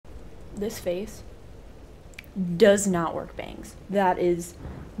this face does not work bangs. That is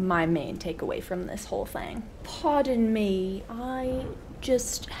my main takeaway from this whole thing. Pardon me, I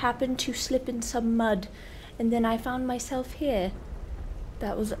just happened to slip in some mud and then I found myself here.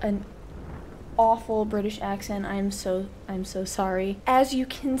 That was an awful British accent. I'm so sorry. As you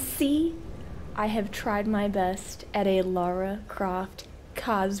can see, I have tried my best at a Lara Croft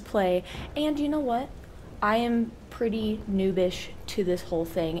cosplay, and you know what? I am pretty noobish to this whole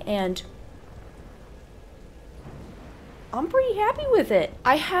thing, and I'm pretty happy with it.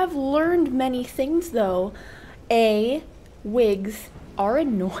 I have learned many things though. Wigs are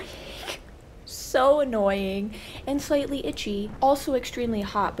annoying. So annoying and slightly itchy. Also extremely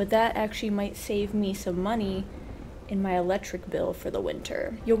hot, but that actually might save me some money in my electric bill for the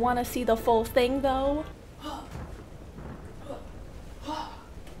winter. You want to see the full thing though?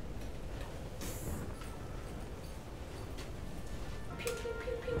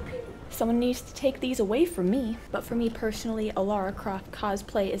 Someone needs to take these away from me. But for me personally, a Lara Croft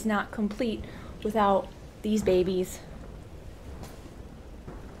cosplay is not complete without these babies.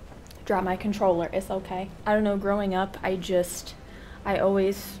 Drop my controller, it's okay. I don't know, growing up, I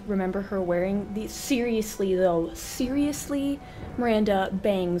always remember her wearing these. Seriously though, seriously, Miranda,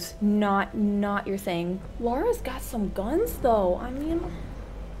 bangs, not your thing. Lara's got some guns though, I mean.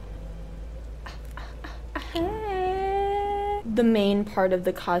 The main part of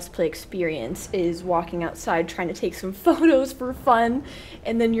the cosplay experience is walking outside trying to take some photos for fun,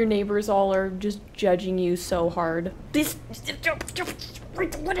 and then your neighbors all are just judging you so hard.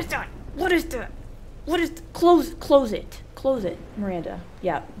 What is that? What is that? Close it, Miranda.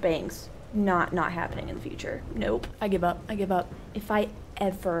 Yeah, bangs. Not happening in the future. Nope. I give up. If I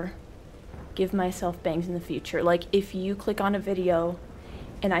ever give myself bangs in the future, like if you click on a video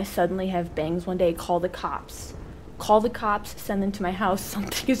and I suddenly have bangs one day, call the cops. Call the cops, send them to my house,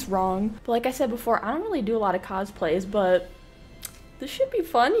 something is wrong. But like I said before, I don't really do a lot of cosplays, but this should be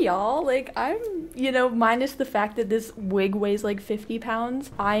fun, y'all. Like, I'm, you know, minus the fact that this wig weighs like 50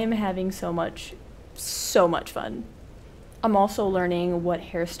 pounds, I am having so much fun. I'm also learning what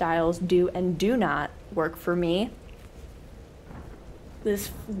hairstyles do and do not work for me.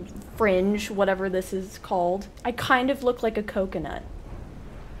 This fringe, whatever this is called, I kind of look like a coconut.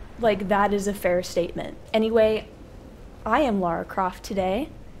 Like, that is a fair statement. Anyway, I am Lara Croft today,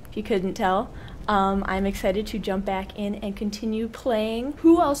 if you couldn't tell. I'm excited to jump back in and continue playing.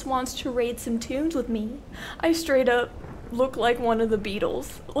 Who else wants to raid some tunes with me? I straight up look like one of the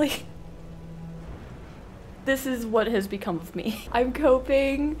Beatles. Like, this is what has become of me. I'm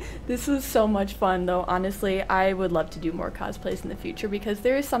coping. This was so much fun though, honestly. I would love to do more cosplays in the future because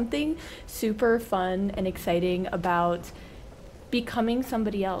there is something super fun and exciting about becoming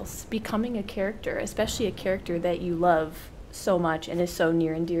somebody else, becoming a character, especially a character that you love so much and is so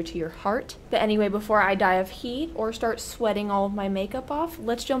near and dear to your heart. But anyway, before I die of heat or start sweating all of my makeup off,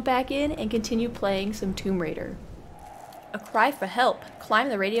 let's jump back in and continue playing some Tomb Raider. A cry for help. Climb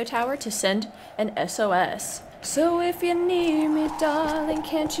the radio tower to send an SOS. So if you're near me, darling,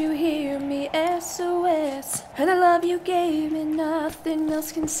 can't you hear me? SOS. And the love you gave me, nothing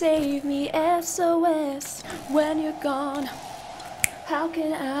else can save me. SOS. When you're gone, how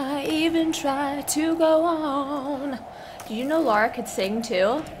can I even try to go on? Did you know Lara could sing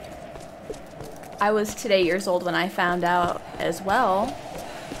too? I was today years old when I found out as well.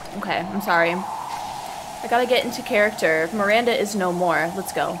 Okay, I'm sorry. I gotta get into character. Miranda is no more.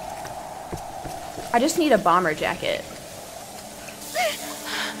 Let's go. I just need a bomber jacket.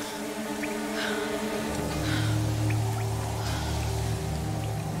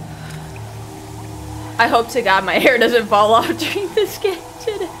 I hope to God my hair doesn't fall off during this game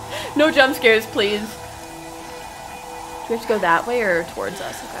today. No jump scares, please. Do we have to go that way or towards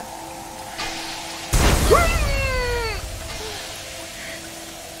us? Okay.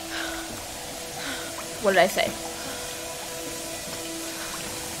 What did I say?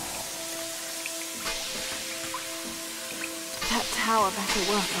 That tower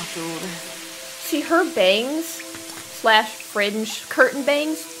better work after all this. See, her bangs slash fringe curtain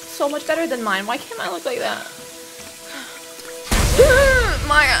bangs so much better than mine. Why can't I look like that?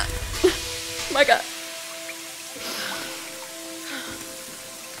 My God. My God.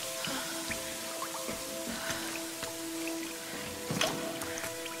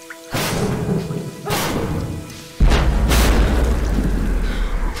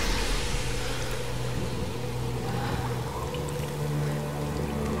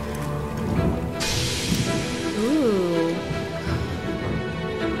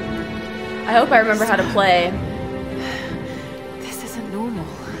 I hope I remember how to play. This isn't normal.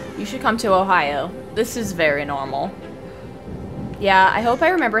 You should come to Ohio. This is very normal. Yeah, I hope I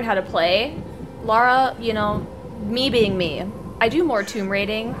remembered how to play. Lara, you know, me being me. I do more tomb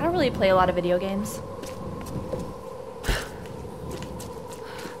raiding. I don't really play a lot of video games.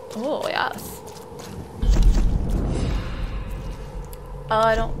 Oh, yes.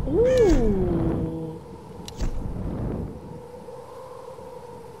 I don't... Ooh.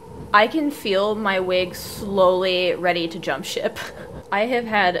 I can feel my wig slowly ready to jump ship. I have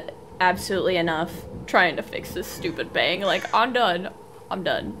had absolutely enough trying to fix this stupid bang. Like, I'm done. I'm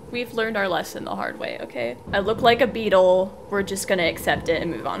done. We've learned our lesson the hard way, okay? I look like a beetle. We're just gonna accept it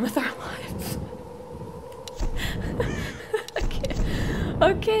and move on with our lives. Okay.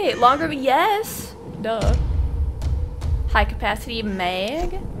 Okay, longer, yes. Duh. High capacity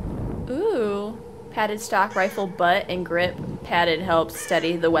mag. Ooh. Padded stock rifle butt and grip. Padded helps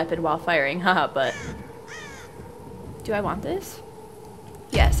steady the weapon while firing. Haha, but. Do I want this?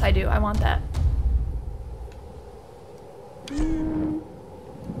 Yes, I do. I want that.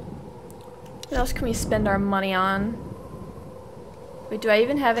 What else can we spend our money on? Wait, do I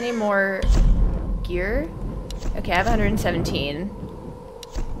even have any more gear? Okay, I have 117.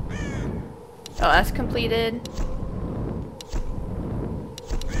 Oh, that's completed.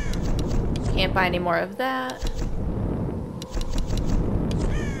 Can't buy any more of that.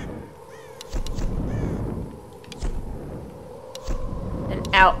 And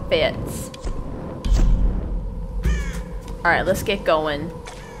outfits. Alright, let's get going.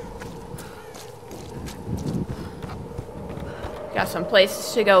 Got some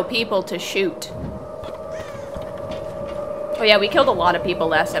places to go, people to shoot. Oh yeah, we killed a lot of people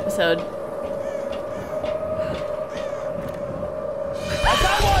last episode.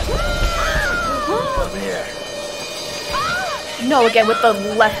 No, again with the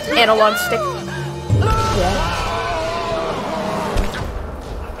left analog stick. Yeah.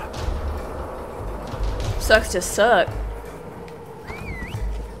 Sucks to suck.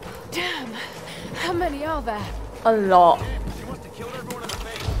 Damn, how many are there? A lot.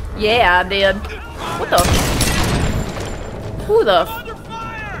 Yeah, I did. What the? Who the?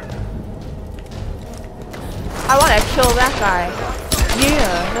 I want to kill that guy.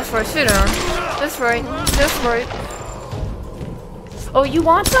 Yeah, that's right. Sit down. That's right. That's right. Oh, you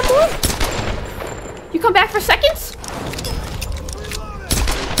want someone? You come back for seconds?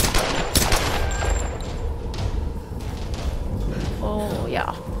 Oh,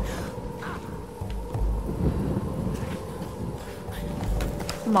 yeah.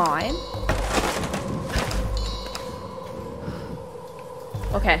 Mine.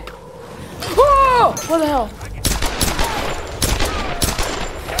 Okay. Whoa! What the hell?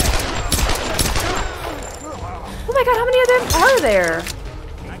 Oh my god, how many of them are there?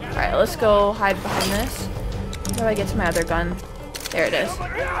 Alright, let's go hide behind this. How do I get to my other gun? There it is. Oh,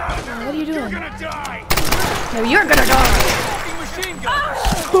 what are you doing? No, you're gonna die!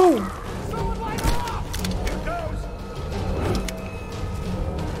 Boom!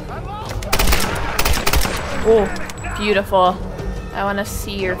 Oh, beautiful. I want to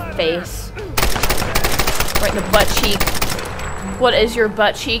see your face. Right in the butt cheek. What, is your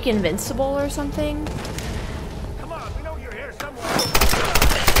butt cheek invincible or something? Come on, we know you're here somewhere.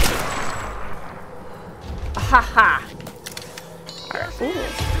 Haha. Alright,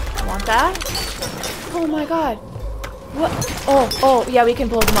 ooh. I want that. Oh my god. What? Oh, yeah, we can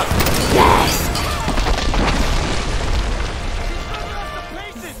blow them up. Yes!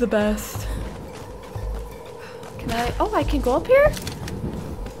 This is the best. Can I? Oh, I can go up here?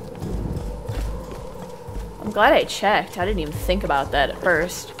 I'm glad I checked. I didn't even think about that at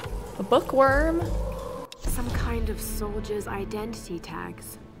first. A bookworm? Some kind of soldier's identity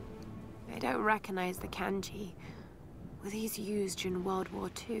tags. I don't recognize the kanji. Were these used in World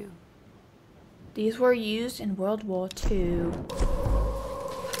War II? These were used in World War II.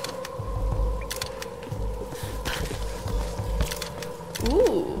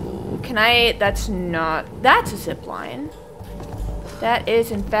 Ooh, can I? That's not. That's a zip line. That is,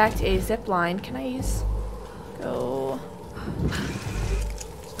 in fact, a zip line. Can I use? Go.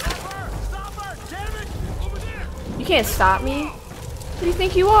 You can't stop me. Who do you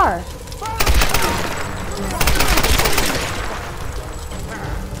think you are?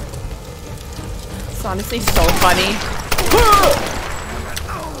 It's honestly so funny.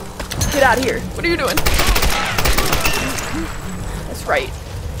 Get out of here. What are you doing? That's right.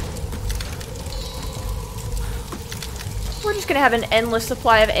 We're just gonna have an endless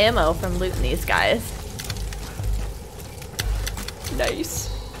supply of ammo from looting these guys. Nice.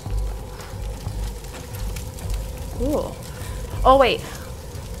 Cool. Oh wait.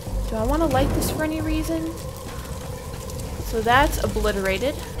 Do I want to light this for any reason? So that's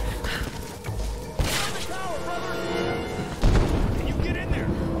obliterated.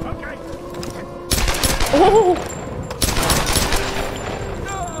 Oh!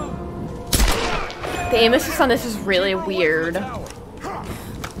 The aim assist on this is really weird.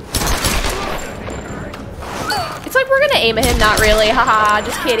 It's like we're gonna aim at him, not really. Haha,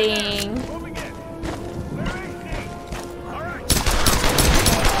 just kidding.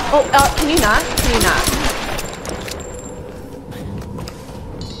 Oh, can you not? Can you not?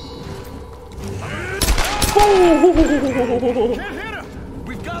 Oh! Can't hit him!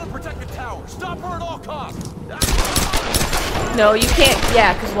 We've got to protect the tower. Stop her at all costs. No, you can't.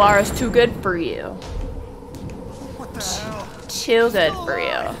 Yeah, because Lara's too good for you. What the hell? Too good for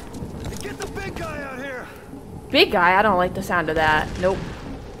you. Get the big guy out here. Big guy? I don't like the sound of that. Nope.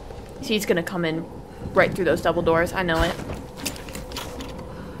 He's gonna come in right through those double doors. I know it.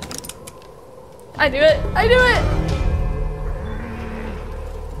 I knew it. I knew it.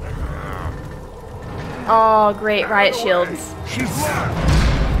 Oh, great. Riot shields.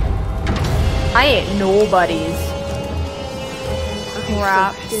 I ain't nobody's.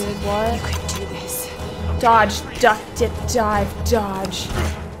 Crap, dude. What? You can do this. Dodge, duck, dip, dive, dodge.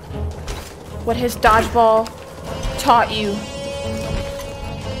 What has dodgeball taught you?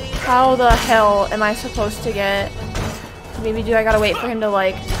 How the hell am I supposed to get... Maybe do I gotta wait for him to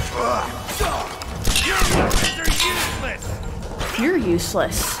like... You're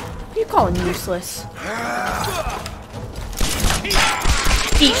useless. What are you calling useless?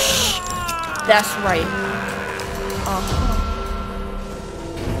 Eesh. That's right. Oh.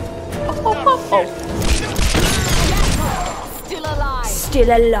 Still alive. Still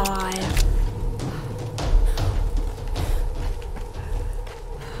alive.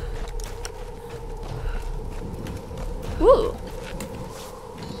 Ooh.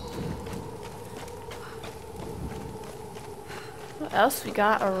 What else we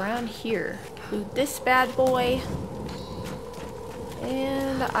got around here? Loot this bad boy.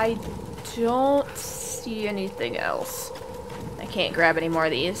 And I don't see anything else. I can't grab any more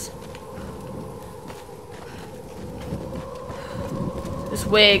of these. This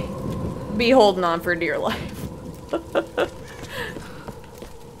wig be holding on for dear life.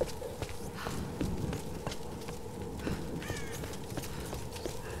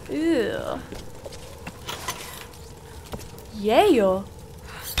 Ew. Yeah.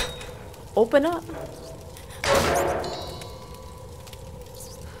 Open up.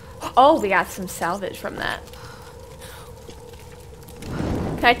 Oh, we got some salvage from that.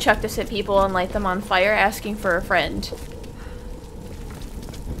 Can I chuck this at people and light them on fire, asking for a friend?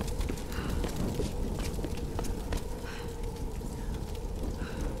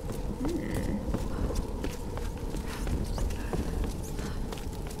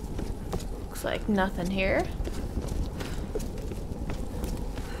 Looks like nothing here.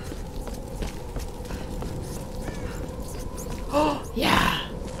 Oh, yeah.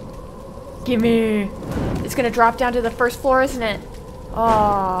 Gimme. It's gonna drop down to the first floor, isn't it?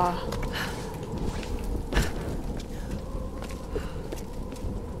 Oh.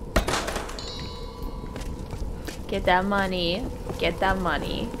 Get that money. Get that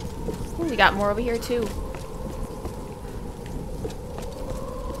money. Ooh, we got more over here too.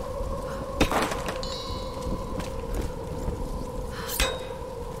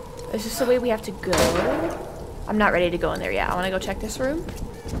 Is this the way we have to go? I'm not ready to go in there yet. I want to go check this room.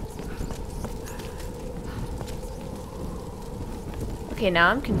 Okay, now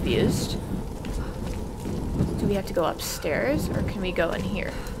I'm confused. Do we have to go upstairs or can we go in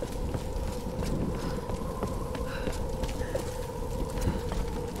here?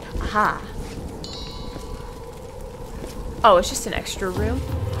 Aha. Oh, it's just an extra room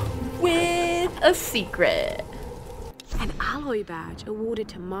with a secret. An alloy badge awarded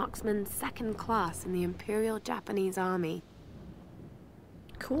to marksman 2nd class in the Imperial Japanese Army.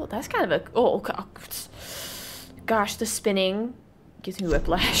 Cool, that's kind of a... Oh, gosh, the spinning gives me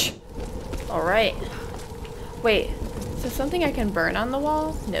whiplash. Alright. Wait, is there something I can burn on the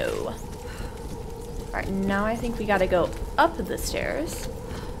wall? No. Alright, now I think we gotta go up the stairs.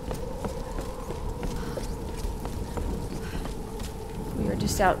 We were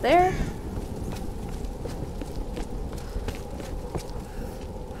just out there.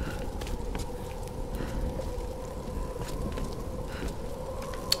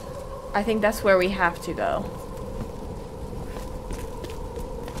 I think that's where we have to go.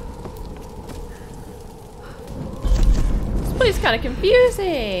 This place is kind of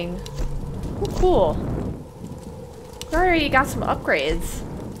confusing. Ooh, cool. We already got some upgrades.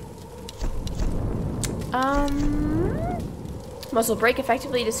 Muzzle brake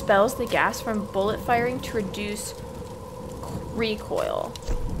effectively dispels the gas from bullet firing to reduce recoil.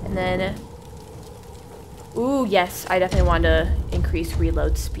 And then... Ooh, yes, I definitely want to increase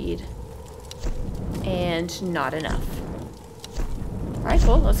reload speed. And not enough. Alright,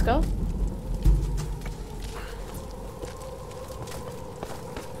 cool, let's go.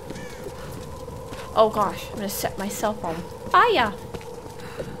 Oh gosh, I'm gonna set myself on fire.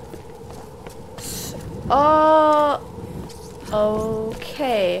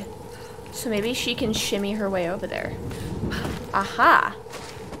 Okay. So maybe she can shimmy her way over there. Aha!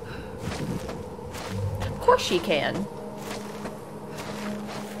 Of course she can.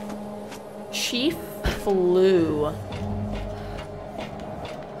 She flew.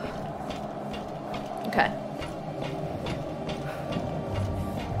 Okay.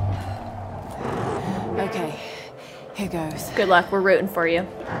 Okay, here goes. Good luck, we're rooting for you.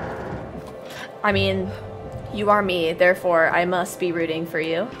 I mean, you are me, therefore I must be rooting for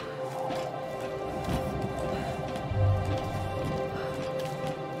you.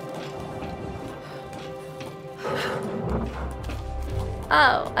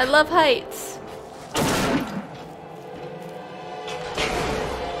 Oh, I love heights.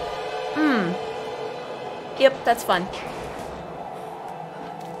 Yep, that's fun.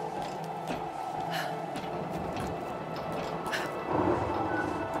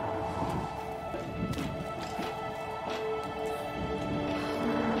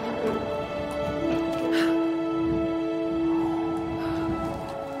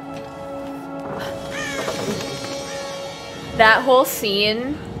 That whole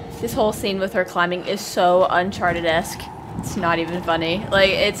scene, this whole scene with her climbing is so Uncharted-esque. It's not even funny. Like,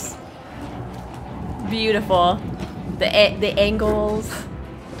 it's beautiful. The angles.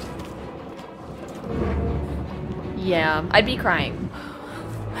 Yeah, I'd be crying.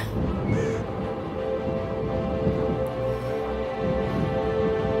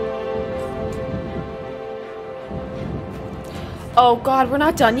 Oh God, we're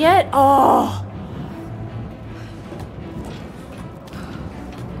not done yet? Oh.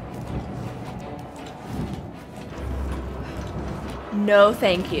 No,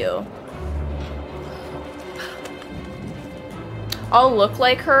 thank you. I'll look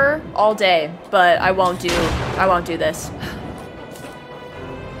like her all day, but I won't do this.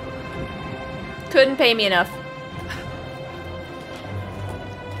 Couldn't pay me enough.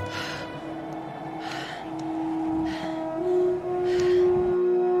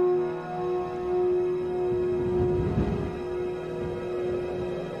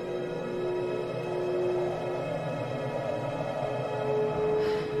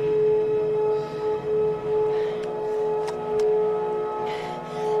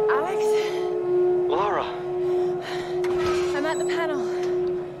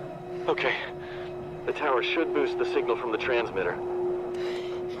 Should boost the signal from the transmitter.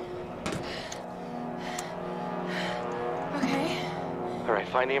 Okay. Alright,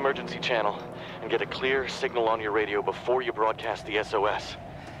 find the emergency channel and get a clear signal on your radio before you broadcast the SOS.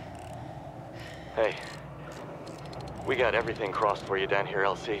 Hey, we got everything crossed for you down here,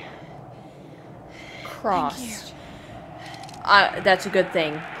 LC. Crossed. That's a good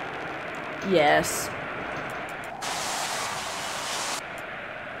thing. Yes.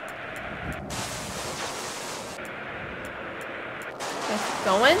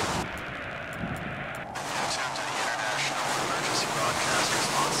 Going?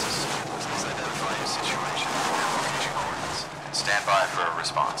 Stand by for a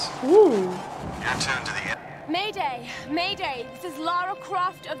response. Ooh. You're tuned to the... Mayday! Mayday! This is Lara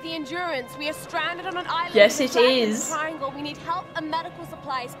Croft of the Endurance. We are stranded on an island. Yes, in it the is. Triangle. We need help and medical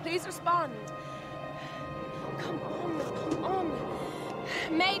supplies. Please respond. Come on.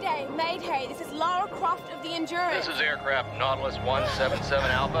 Mayday! Mayday! This is Lara Croft of the Endurance. This is aircraft Nautilus 177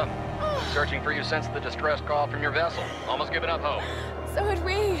 Alpha. Searching for you since the distress call from your vessel. Almost given up hope. So had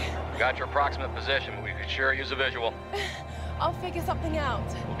we. Got your approximate position, but we could sure use a visual. I'll figure something out.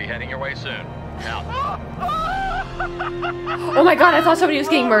 We'll be heading your way soon. Out. Oh my God, I thought somebody was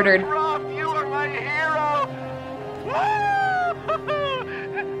getting murdered. Croft, you are my hero!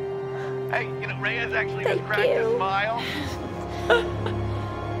 Hey, you know, Reyes actually just cracked a smile.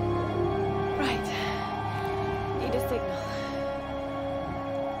 Right. Need a signal.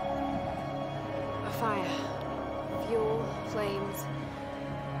 A fire. Fuel, flames.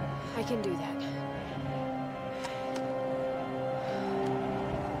 I can do that.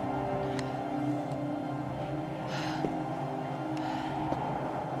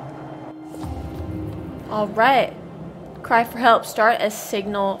 All right. Cry for help. Start a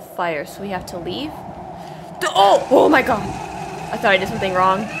signal fire. So we have to leave. Oh my God. I thought I did something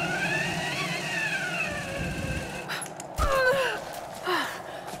wrong.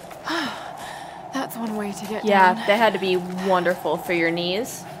 That's one way to get Yeah, down. that had to be wonderful for your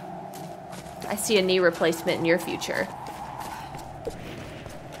knees. I see a knee replacement in your future.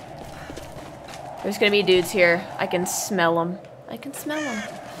 There's gonna be dudes here. I can smell them. I can smell them.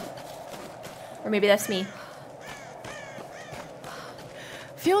 Or maybe that's me.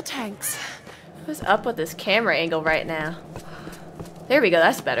 Fuel tanks. What's up with this camera angle right now? There we go,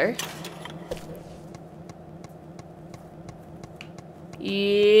 that's better.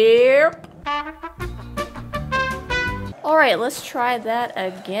 Yep. Alright, let's try that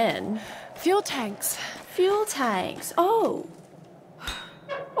again. Fuel tanks. Fuel tanks. Oh.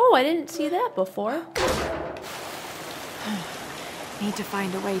 Oh, I didn't see that before. Need to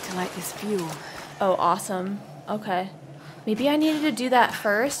find a way to light this fuel. Oh, awesome. Okay. Maybe I needed to do that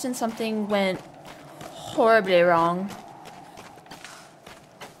first and something went horribly wrong.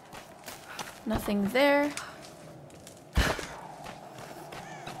 Nothing there.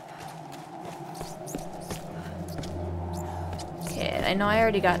 Okay, I know I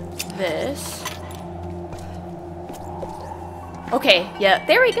already got this. Okay, yeah,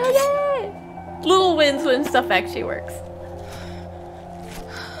 there we go, yay! Little wins when stuff actually works.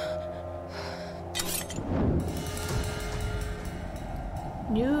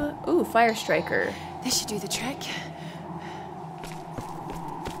 New, ooh, fire striker. This should do the trick.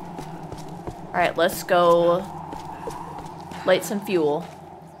 Alright, let's go light some fuel.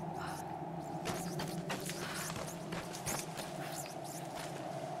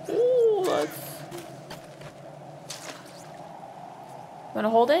 Ooh, let's... Wanna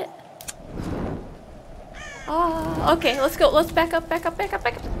hold it? Oh, okay, let's go. Let's back up, back up, back up,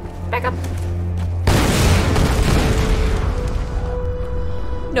 back up, back up.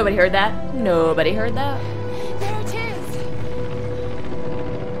 Nobody heard that. Nobody heard that. There it is.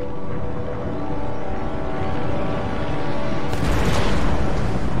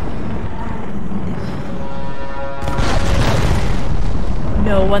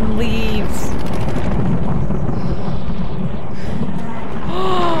 No one leaves.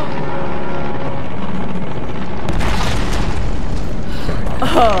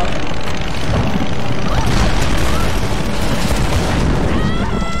 Oh.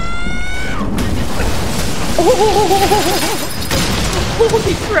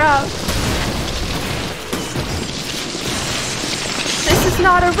 Holy crap. This is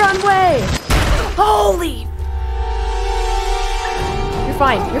not a runway. Holy. You're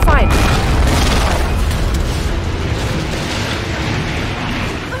fine. You're fine.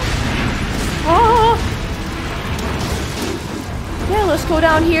 Oh. Yeah, let's go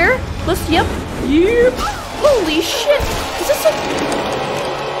down here. Let's, yep. Holy shit. Is this a...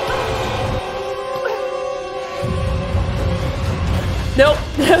 Nope.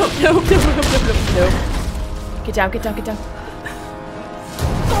 Nope. Nope. Nope. Nope. Nope. Nope. Get down. Get down. Get down.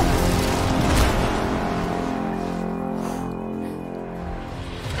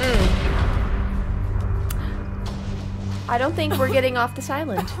 I don't think we're getting off this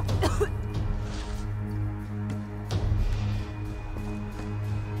island.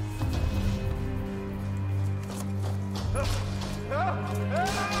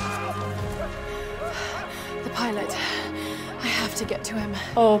 The pilot. I have to get to him.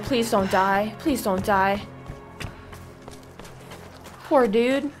 Oh, please don't die. Please don't die. Poor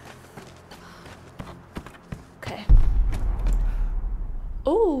dude. Okay.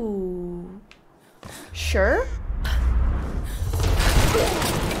 Ooh. Sure.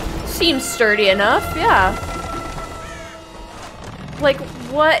 Seems sturdy enough, yeah. Like,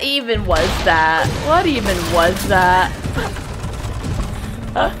 what even was that? What even was that?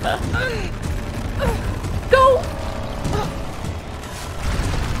 Go!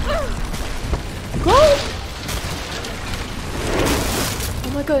 Go!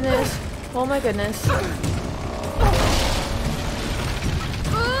 Oh my goodness. Oh my goodness.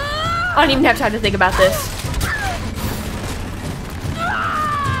 I don't even have time to think about this.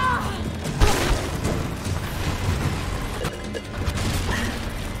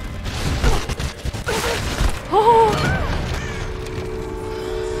 Oh!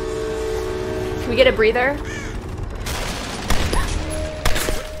 Can we get a breather?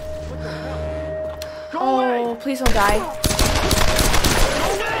 Oh, please don't die.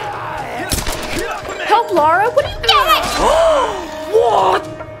 Help, Lara! What are you getting? What?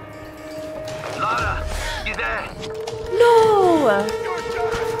 Lara, you there? No!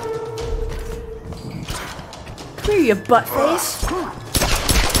 Come here, you butt face.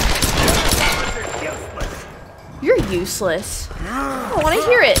 You're useless. I don't want to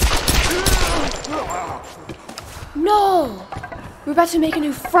hear it. No! We're about to make a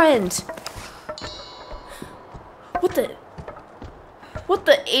new friend. What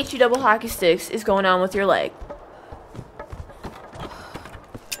the HE double hockey sticks is going on with your leg?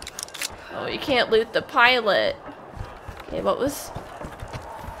 Oh, you can't loot the pilot. Okay, what was...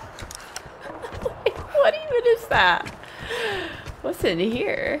 What is that? What's in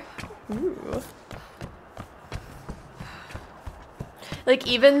here? Ooh. Like,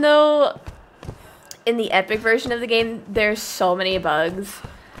 even though in the epic version of the game, there's so many bugs,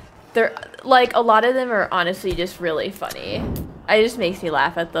 they're like, a lot of them are honestly just really funny. It just makes me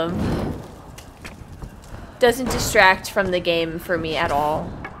laugh at them. Doesn't distract from the game for me at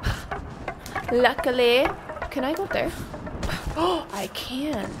all. Luckily, can I go up there? Oh, I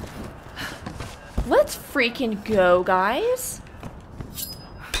can. Let's freaking go, guys.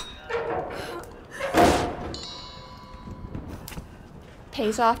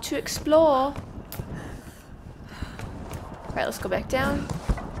 Pays off to explore. Alright, let's go back down.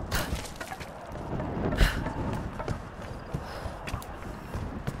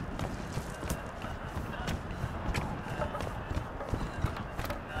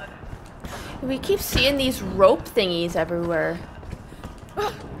 We keep seeing these rope thingies everywhere.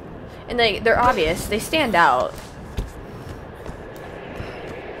 And they're obvious. They stand out.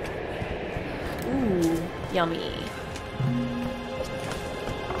 Ooh, yummy.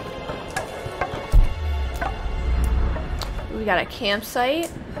 We got a campsite.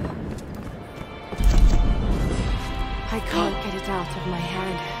 I can't get it out of my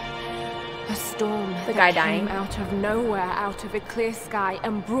head. A storm The guy that dying. came out of nowhere, out of a clear sky,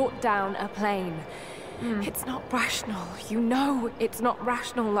 and brought down a plane. It's not rational. You know it's not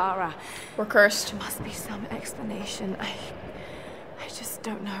rational, Lara. We're cursed. There must be some explanation. I just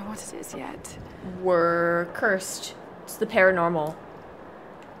don't know what it is yet. We're cursed. It's the paranormal.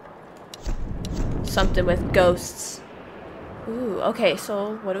 Something with ghosts. Ooh, okay,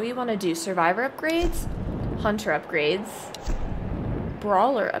 so what do we want to do? Survivor upgrades? Hunter upgrades?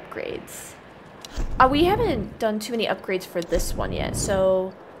 Brawler upgrades? We haven't done too many upgrades for this one yet,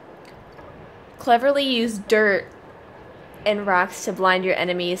 so... Cleverly use dirt and rocks to blind your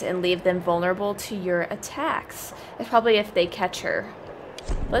enemies and leave them vulnerable to your attacks. That's probably if they catch her.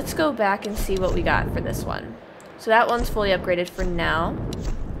 Let's go back and see what we got for this one. So that one's fully upgraded for now.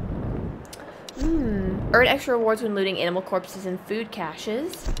 Earn extra rewards when looting animal corpses and food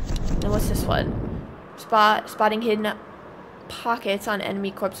caches. And what's this one? Spotting hidden pockets on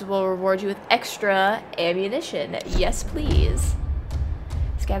enemy corpses will reward you with extra ammunition. Yes, please.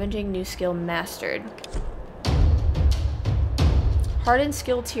 Scavenging new skill mastered. Hardened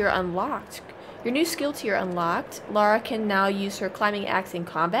skill tier unlocked. Your new skill tier unlocked. Lara can now use her climbing axe in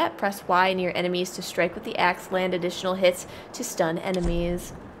combat. Press Y near enemies to strike with the axe. Land additional hits to stun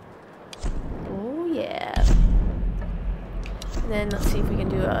enemies. Oh yeah. And then let's see if we can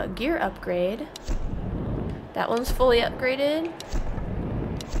do a gear upgrade. That one's fully upgraded.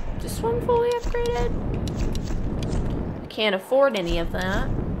 This one fully upgraded. Can't afford any of that.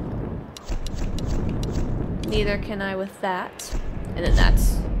 Neither can I with that. And then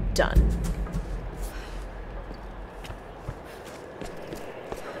that's done.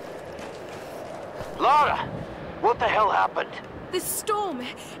 Lara, what the hell happened? This storm,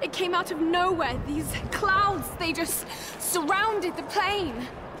 it came out of nowhere. These clouds, they just surrounded the plane.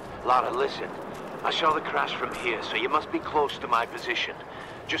 Lara, listen. I saw the crash from here, so you must be close to my position.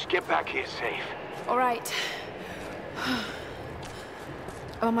 Just get back here safe. All right.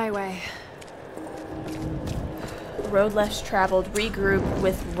 On my way. Road less traveled. Regroup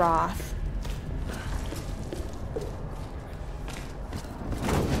with Roth.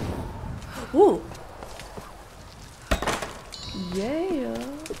 Ooh. Yeah.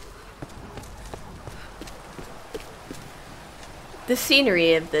 The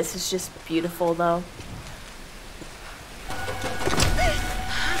scenery of this is just beautiful, though.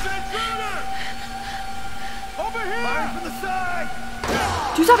 Over here! Fire from the side!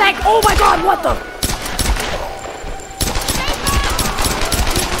 Do something! Oh my god, what the?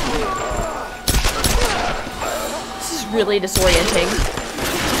 This is really disorienting.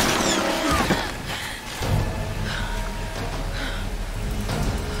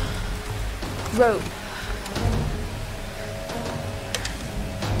 Rope.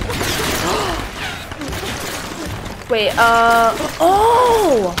 Wait,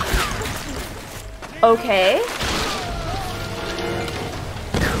 oh! Okay.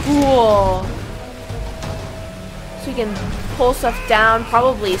 Cool. So we can pull stuff down,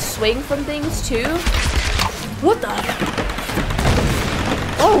 probably swing from things too. What the?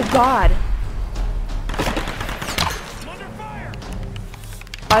 Oh god.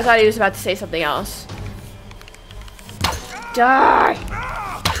 I thought he was about to say something else. Die!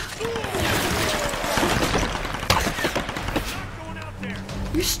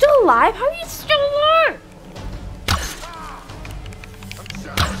 You're still alive? How are you still alive?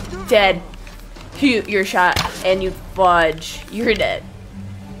 Dead. You're shot and you fudge. You're dead.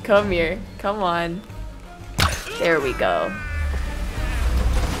 Come here. Come on. There we go.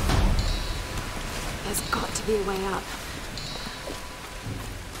 There's got to be a way up.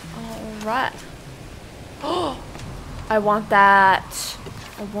 Alright. Oh! I want that.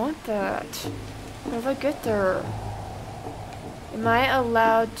 I want that. How do I get there? Am I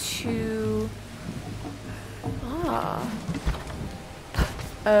allowed to... Ah.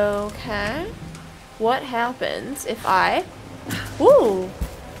 Okay. What happens if I... Ooh!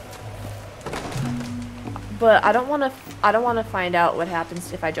 But I don't want to find out what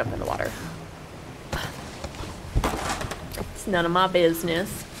happens if I jump in the water. It's none of my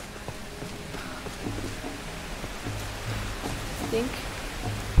business. I think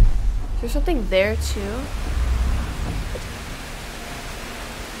there's something there too.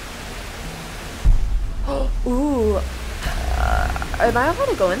 Ooh. Am I allowed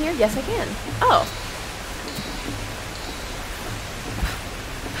to go in here? Yes, I can. Oh.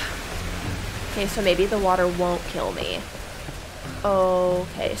 Okay, so maybe the water won't kill me.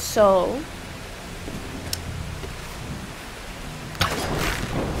 Okay, so...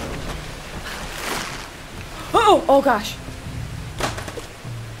 Oh! Oh gosh!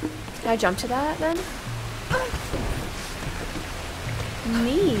 Can I jump to that then?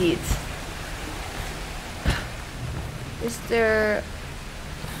 Neat. Is there...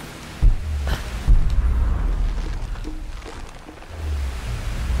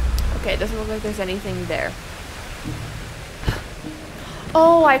 Okay, it doesn't look like there's anything there.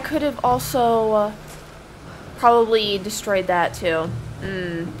 Oh, I could have also probably destroyed that too.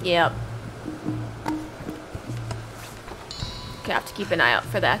 Yep. Okay, I have to keep an eye out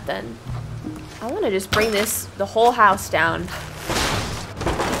for that then. I want to just bring the whole house down.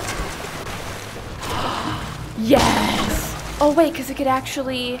 Yes! Oh wait, because it could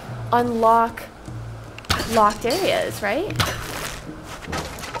actually unlock locked areas, right?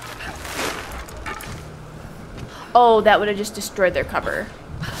 Oh, that would have just destroyed their cover.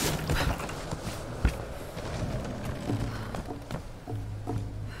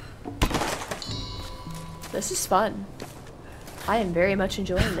 This is fun. I am very much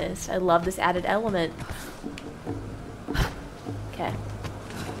enjoying this. I love this added element. Okay.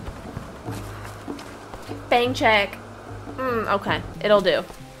 Bang check. Okay, it'll do.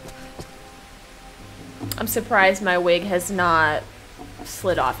 I'm surprised my wig has not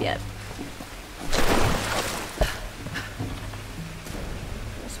slid off yet.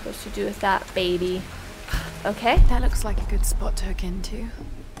 What am I supposed to do with that, baby? Okay. That looks like a good spot to hook into.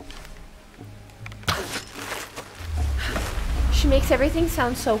 She makes everything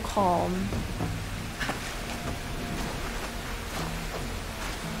sound so calm.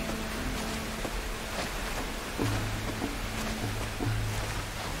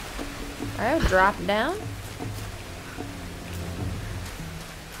 Alright, drop down.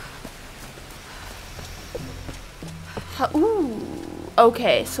 Ooh.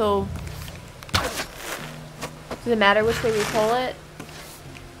 Okay, so does it matter which way we pull it?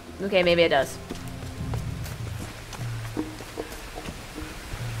 Okay, maybe it does.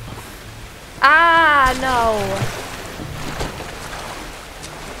 Ah, no.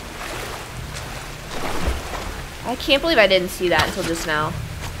 I can't believe I didn't see that until just now.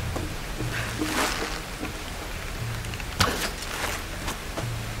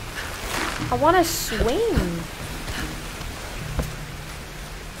 I want to swing.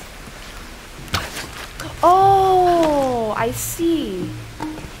 Oh, I see.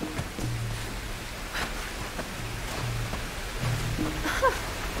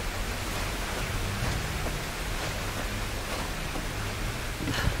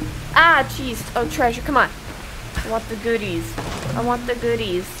 Ah, jeez. Oh, treasure, come on. I want the goodies. I want the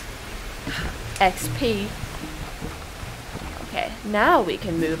goodies. XP. Okay, now we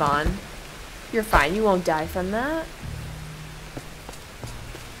can move on. You're fine, you won't die from that.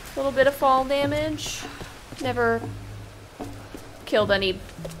 A little bit of fall damage. Never killed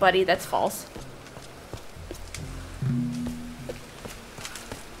anybody, that's false.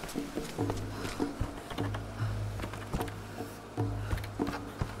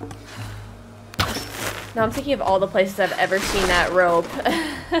 Now I'm thinking of all the places I've ever seen that rope.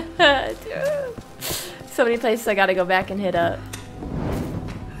 So many places I gotta go back and hit up.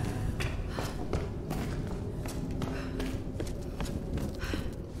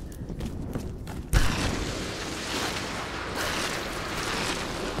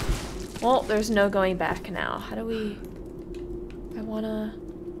 Well, there's no going back now. How do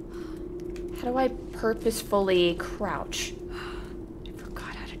I purposefully crouch? I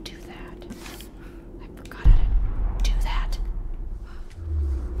forgot how to do that.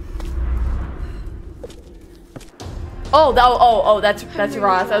 Oh, that's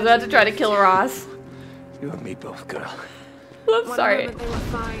Ross. I was about to try to kill Ross. You and me both, girl. I'm One sorry. moment they were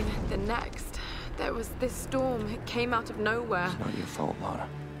fine, the next, there was this storm. It came out of nowhere. It's not your fault, Lara.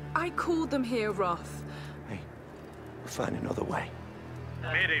 I called them here, Roth. Hey, we'll find another way.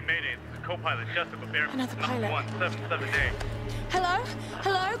 Mayday, mayday. This is co-pilot Jessica Bear. Another pilot. 177A. Hello?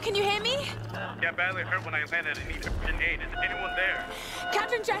 Hello? Can you hear me? Yeah, badly hurt when I landed and need urgent aid. Is anyone there?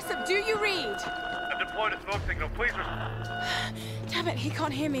 Captain Jessup, do you read? I've deployed a smoke signal. Please Damn it, he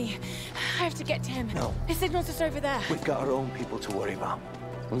can't hear me. I have to get to him. No. His signal's just over there. We've got our own people to worry about.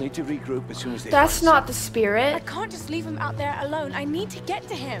 We'll need to regroup as soon as they That's find not the I spirit. can't just leave him out there alone. I need to get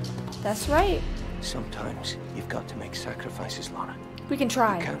to him. That's right. Sometimes you've got to make sacrifices, Lara. We can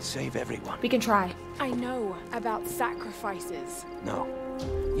try. You can't save everyone. We can try. I know about sacrifices. No.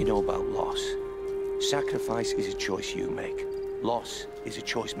 You know about loss. Sacrifice is a choice you make. Loss is a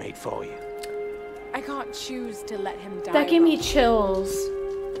choice made for you. I can't choose to let him die. That gave me Roth. chills.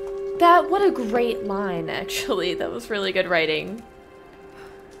 What a great line, actually. That was really good writing.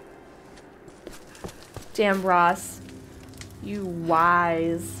 Damn, Ross. You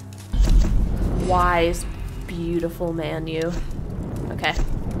wise, beautiful man, you. Okay.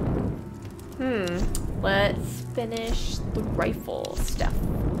 Let's finish the rifle stuff.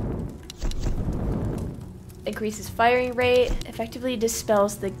 Increases firing rate, effectively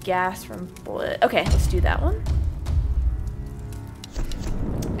dispels the gas from bullet. Okay, let's do that one.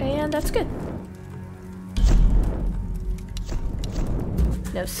 And that's good.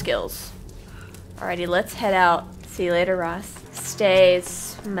 No skills. Alrighty, let's head out. See you later, Ross. Stay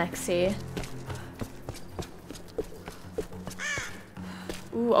smexy.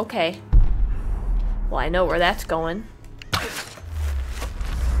 Ooh, okay. Well, I know where that's going.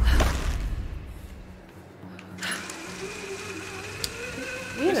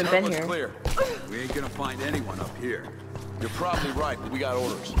 We haven't been here. Clear. We ain't gonna find anyone up here. You're probably right, but we got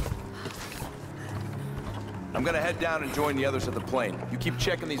orders. I'm gonna head down and join the others at the plane. You keep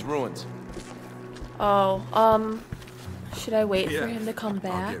checking these ruins. Oh, should I wait for him to come I'll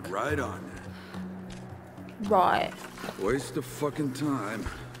back? get right on that. Right. Waste of fucking time.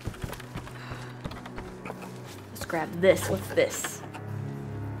 Let's grab this. What's this?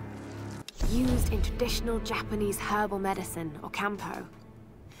 Used in traditional Japanese herbal medicine, or campo.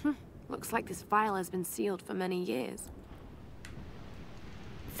 Looks like this vial has been sealed for many years.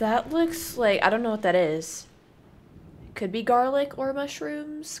 That looks like, I don't know what that is. It could be garlic or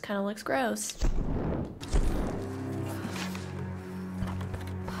mushrooms. Kind of looks gross.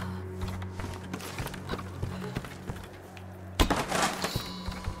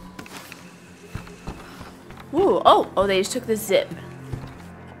 Ooh, oh, they just took the zip.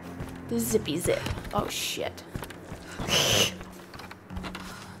 The zippy zip. Oh, shit.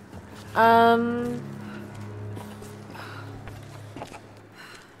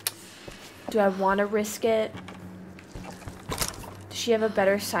 Do I want to risk it? Does she have a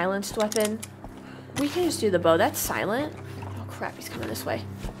better silenced weapon? We can just do the bow. That's silent. Oh, crap. He's coming this way.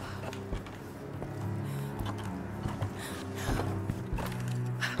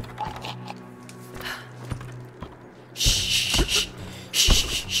 Shh.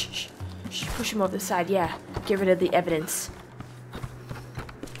 Push him over the side. Yeah. Get rid of the evidence.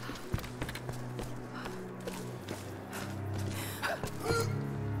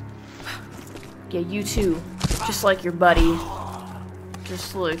 Yeah, you too. Just like your buddy.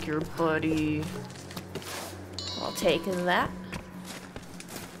 Just like your buddy. I'll take that.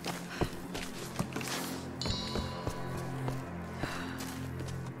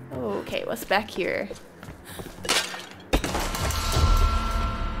 Okay, what's back here?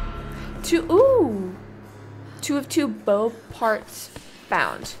 Two of two bow parts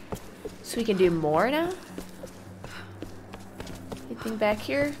found. So we can do more now? Anything back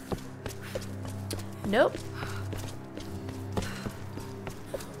here? Nope.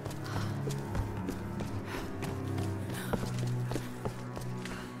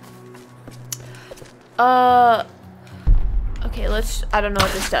 Okay, I don't know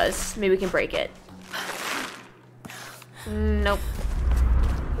what this does. Maybe we can break it. Nope.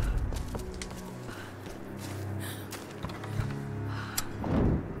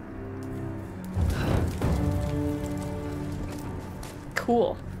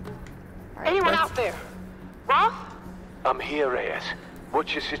 Cool. All right, Anyone out there? Roth? I'm here, Reyes.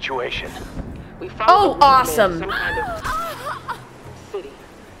 What's your situation? We found Oh, awesome. some kind of city.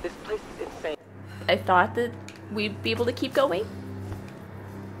 This place is insane. I thought that we'd be able to keep going.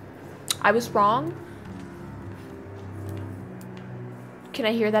 I was wrong. Can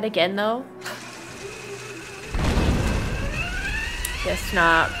I hear that again, though? Guess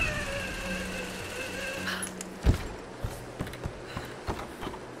not.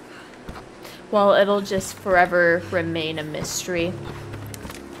 Well, it'll just forever remain a mystery.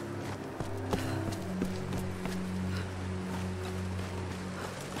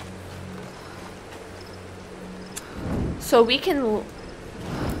 So we can...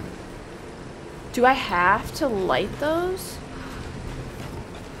 Do I have to light those?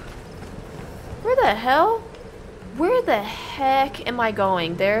 Where the hell? Where the heck am I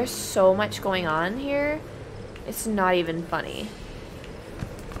going? There's so much going on here. It's not even funny.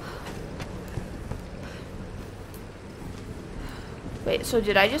 Wait, so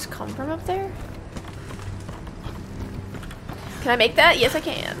did I just come from up there? Can I make that? Yes, I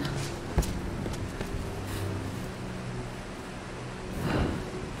can.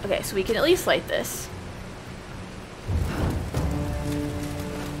 Okay, so we can at least light this.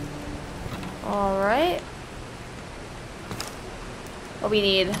 Alright. Well, we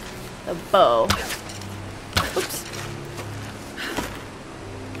need the bow. Oops.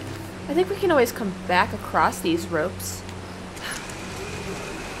 I think we can always come back across these ropes.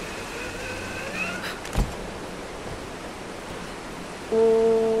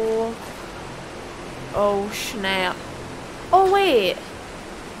 Oh. Oh, snap. Oh, wait.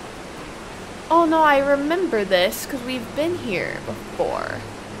 Oh, no, I remember this because we've been here before.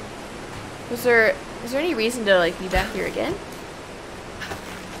 Is there any reason to, like, be back here again?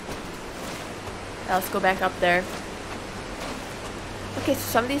 Yeah, let's go back up there. Okay, so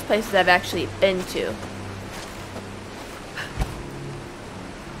some of these places I've actually been to.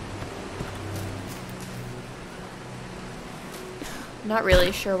 Not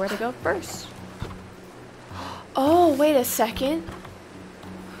really sure where to go first. Oh, wait a second.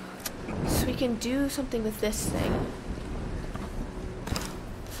 So we can do something with this thing.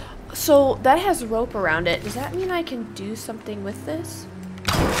 So that has rope around it. Does that mean I can do something with this?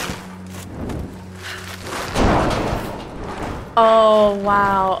 Oh,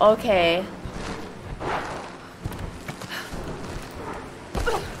 wow. Okay.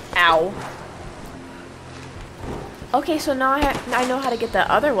 Ow. Okay, so now I know how to get the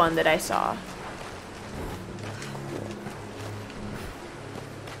other one that I saw.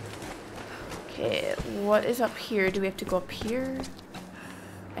 Okay, what is up here? Do we have to go up here?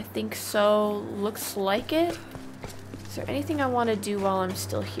 I think so. Looks like it. Is there anything I want to do while I'm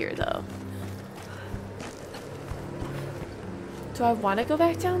still here, though? Do I want to go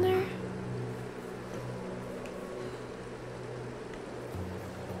back down there?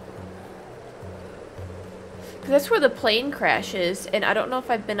 Because that's where the plane crashes, and I don't know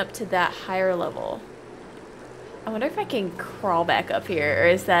if I've been up to that higher level. I wonder if I can crawl back up here, or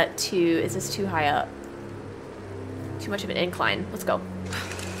is this too high up? Too much of an incline. Let's go.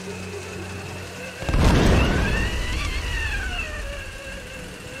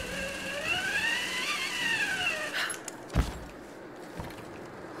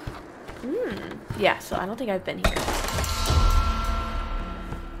 Yeah, so I don't think I've been here.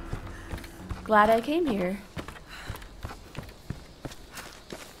 Glad I came here.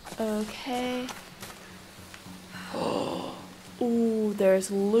 Okay. Ooh, there's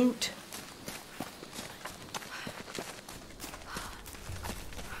loot.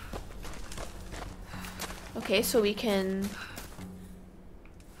 Okay, so we can...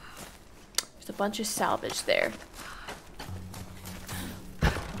 There's a bunch of salvage there.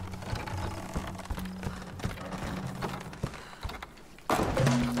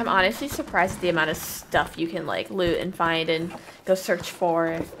 I'm honestly surprised at the amount of stuff you can like loot and find and go search for.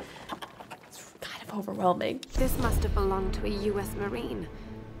 It's kind of overwhelming. This must have belonged to a US Marine.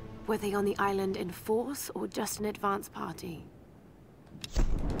 Were they on the island in force or just an advance party?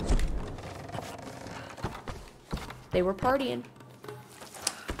 They were partying.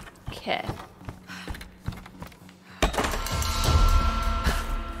 Okay.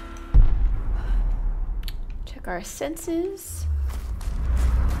 Check our senses.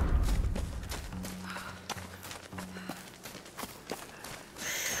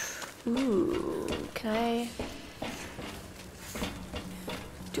 Ooh, can I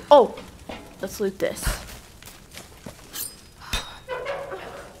do... Oh, let's loot this.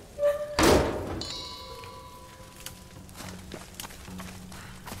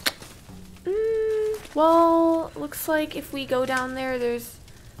 Well, looks like if we go down there, there's...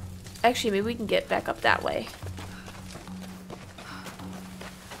 Actually, maybe we can get back up that way.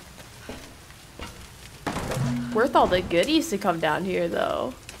 Worth all the goodies to come down here,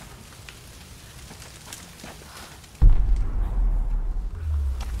 though.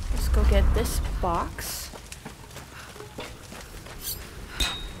 Let's go get this box.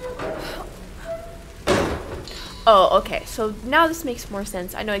 Oh, okay. So now this makes more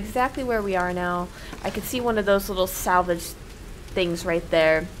sense. I know exactly where we are now. I could see one of those little salvage things right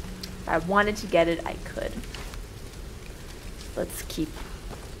there. If I wanted to get it, I could. Let's keep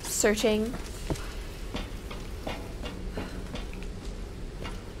searching.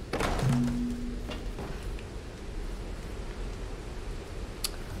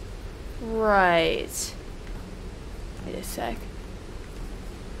 Right. Wait a sec.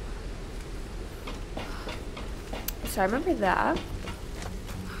 So I remember that.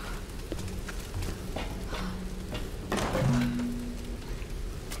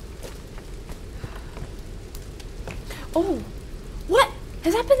 Oh! What?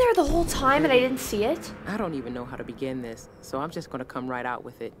 Has that been there the whole time and I didn't see it? I don't even know how to begin this, so I'm just gonna come right out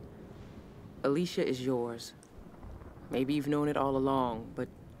with it. Alicia is yours. Maybe you've known it all along, but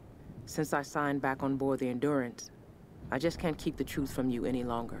since I signed back on board the Endurance, I just can't keep the truth from you any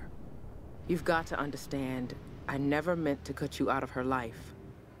longer. You've got to understand, I never meant to cut you out of her life.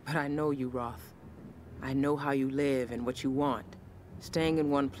 But I know you, Roth. I know how you live and what you want. Staying in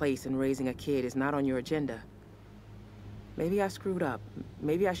one place and raising a kid is not on your agenda. Maybe I screwed up.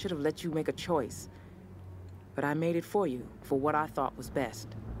 Maybe I should have let you make a choice. But I made it for you, for what I thought was best.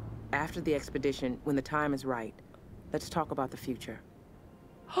 After the expedition, when the time is right, let's talk about the future.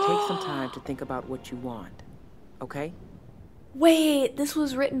 Take some time to think about what you want, okay? Wait, this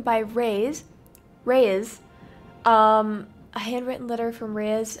was written by Reyes. A handwritten letter from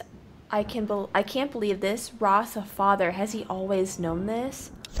Reyes. I can't believe this. Ross, a father. Has he always known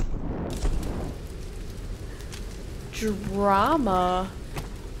this? Drama.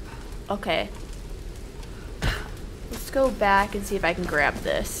 Okay. Let's go back and see if I can grab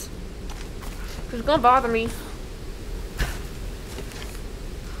this. It's gonna bother me.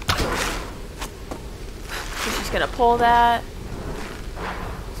 She's just gonna pull that.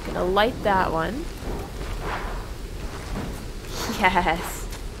 Just gonna light that one. Yes.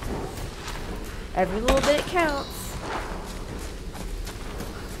 Every little bit counts.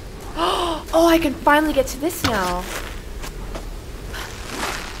 Oh, I can finally get to this now.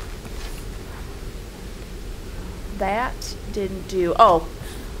 That didn't do. Oh.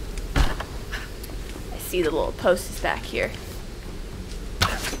 I see the little post is back here.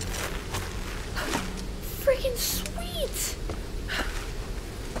 Freaking sweet.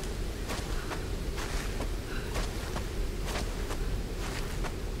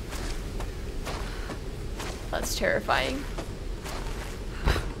 That's terrifying.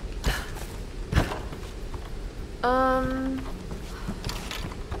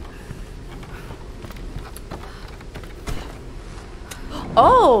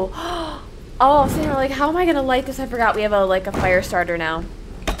 Oh! Oh, I was sitting here like, how am I gonna light this? I forgot we have a fire starter now.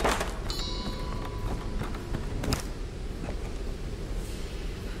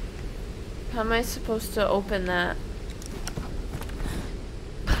 How am I supposed to open that?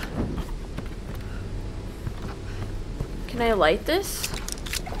 Can I light this?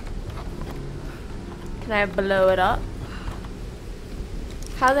 Can I blow it up?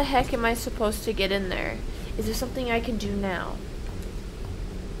 How the heck am I supposed to get in there? Is there something I can do now?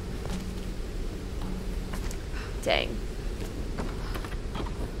 Dang.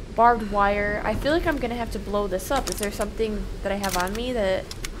 Barbed wire. I feel like I'm gonna have to blow this up. Is there something that I have on me that...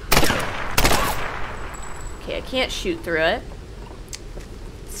 Okay, I can't shoot through it.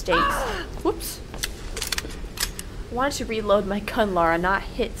 Stinks. Whoops. I wanted to reload my gun, Lara, not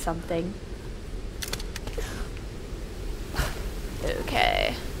hit something.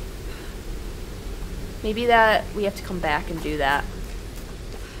 Okay. Maybe that we have to come back and do that.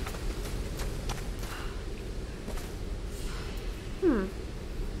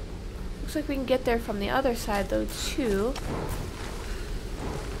 Looks like we can get there from the other side though too.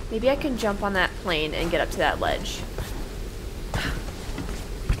 Maybe I can jump on that plane and get up to that ledge.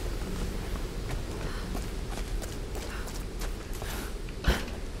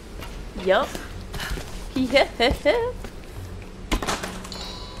 Yup. Yeah.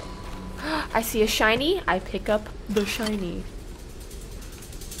 I see a shiny. I pick up the shiny.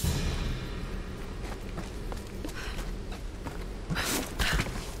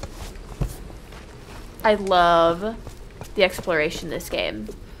 I love the exploration in this game.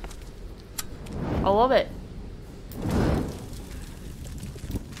 I love it.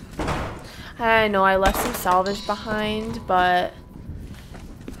 I know I left some salvage behind, but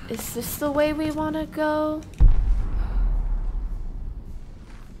is this the way we want to go?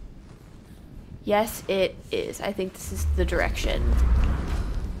 Yes, it is. I think this is the direction.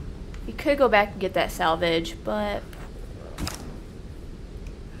 We could go back and get that salvage, but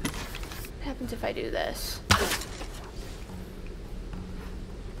what happens if I do this?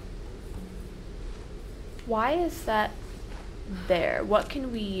 Why is that there? What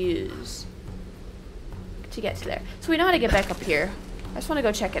can we use to get to there? So we know how to get back up here. I just want to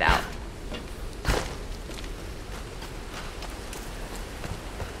go check it out.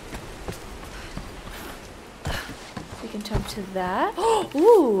 We can jump to that.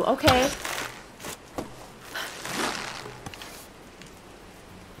 Ooh, okay.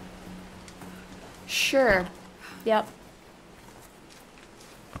 Sure. Yep.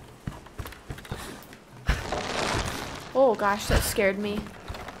 Oh gosh, that scared me.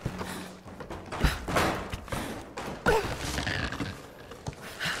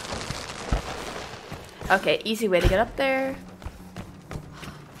 Okay, easy way to get up there.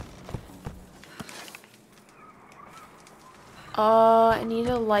 I need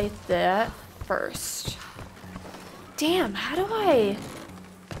to light that first. Damn, how do I...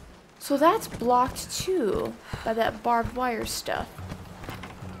 So that's blocked too by that barbed wire stuff.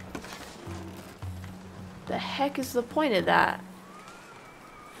 The heck is the point of that?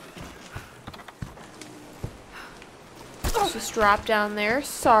 Let's just drop down there.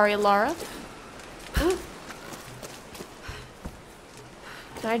 Sorry, Lara. Ooh.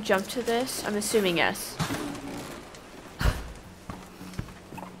 Can I jump to this? I'm assuming yes.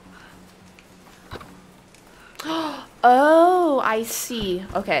 Oh, I see.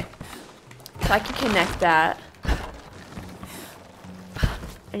 Okay. So I can connect that.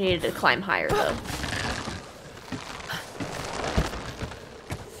 I needed to climb higher though.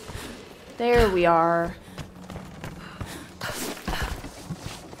 There we are.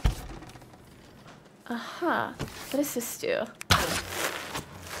 Uh-huh. What does this do?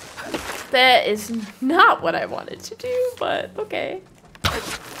 That is not what I wanted to do, but okay.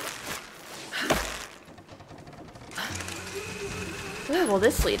 Where will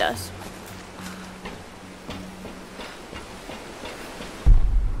this lead us?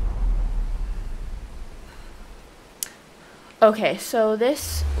 Okay, so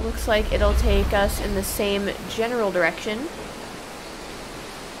this looks like it'll take us in the same general direction.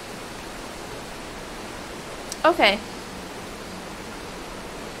 Okay.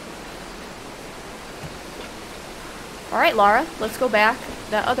 Alright, Lara, let's go back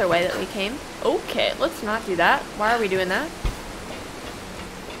that other way that we came. Okay, let's not do that. Why are we doing that?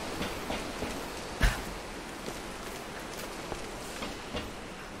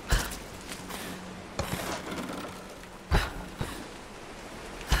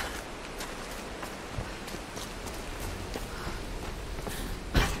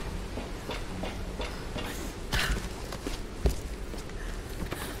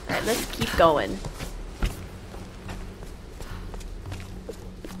 Alright, let's keep going.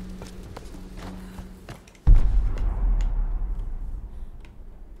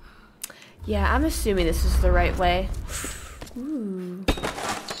 Yeah, I'm assuming this is the right way. Ooh.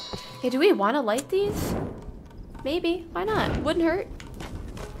 Hey, do we want to light these? Maybe. Why not? Wouldn't hurt.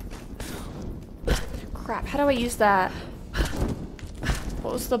 Crap, how do I use that?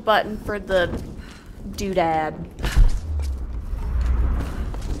 What was the button for the doodad?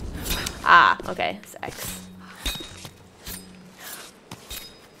 Ah, okay. It's X.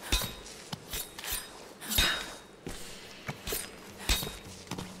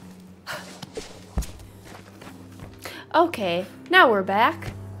 Okay, now we're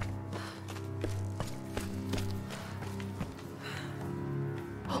back.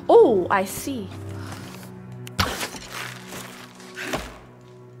 Oh, I see.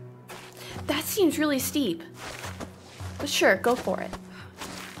 That seems really steep. But sure, go for it.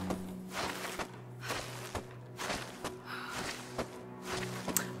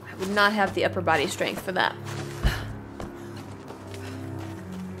 I would not have the upper body strength for that.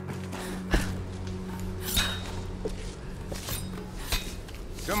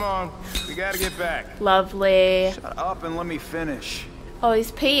 Come on, we gotta get back. Lovely. Shut up and let me finish. Oh,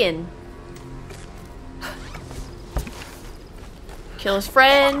 he's peeing. Kill his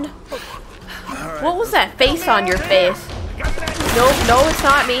friend. Right. What was that face on your face? Nope, no, it's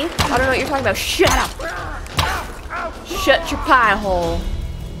not me. I don't know what you're talking about. Shut up. Shut your pie hole.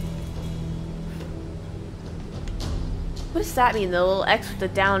 What does that mean? The little X with the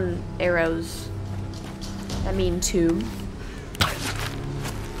down arrows. That mean two.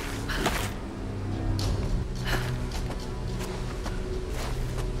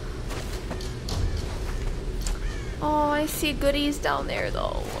 Oh, I see goodies down there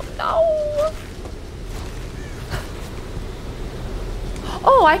though. No.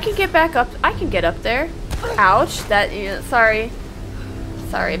 Oh, I can get back up. I can get up there. Ouch. That, sorry.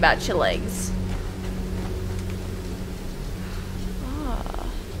 Sorry about your legs. Ah.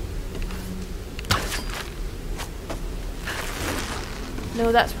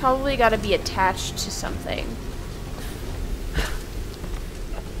 No, that's probably got to be attached to something.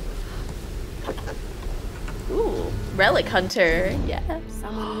 Ooh, relic hunter. Yeah.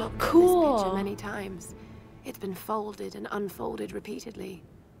 Someone looked Cool. at this picture many times. It's been folded and unfolded repeatedly.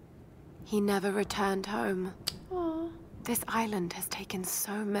 He never returned home. Aww. This island has taken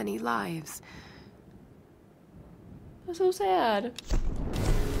so many lives. That's so sad.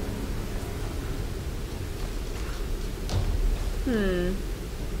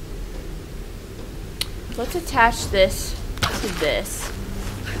 Let's attach this to this.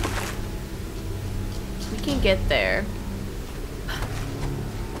 We can get there.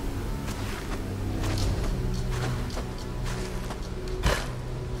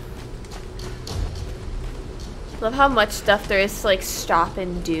 Love how much stuff there is to like stop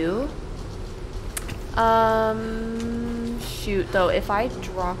and do. Shoot though, if I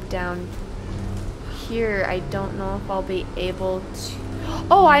drop down here, I don't know if I'll be able to.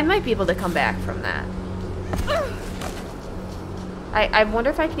 Oh, I might be able to come back from that. I wonder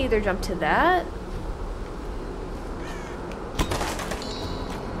if I can either jump to that.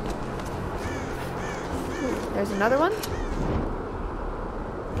 Ooh, there's another one.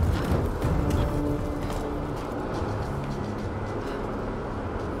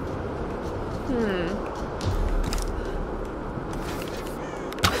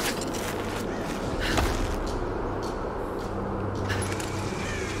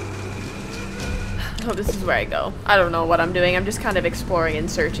 Oh, this is where I go. I don't know what I'm doing. I'm just kind of exploring and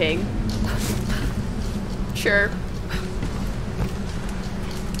searching. Sure.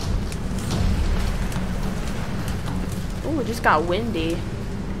 Oh, it just got windy.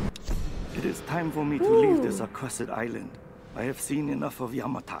 It is time for me to leave this accursed island. I have seen enough of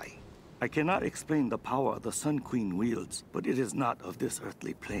Yamatai. I cannot explain the power the Sun Queen wields, but it is not of this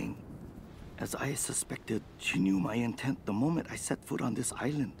earthly plane. As I suspected, she knew my intent the moment I set foot on this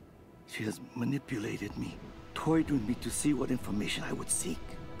island. She has manipulated me, toyed with me to see what information I would seek.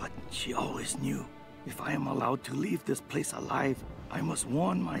 But she always knew. If I am allowed to leave this place alive, I must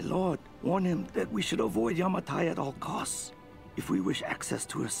warn my lord, warn him that we should avoid Yamatai at all costs. If we wish access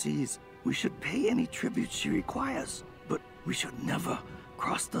to her seas, we should pay any tribute she requires, but we should never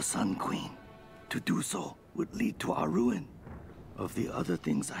cross the Sun Queen. To do so would lead to our ruin. Of the other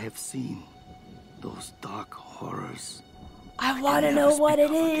things I have seen, those dark horrors, I want to know what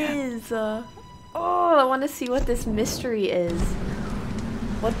it is. Oh, I want to see what this mystery is.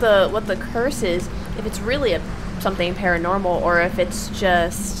 What the curse is. If it's really something paranormal, or if it's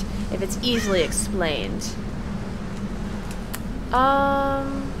easily explained.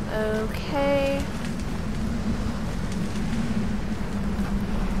 Okay.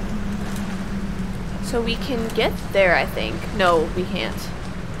 So we can get there, I think. No, we can't.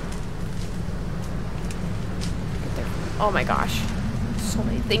 Get there. Oh my gosh. So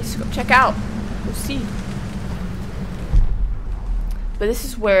many things to go check out. Go see. But this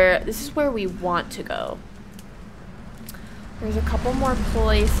is where we want to go. There's a couple more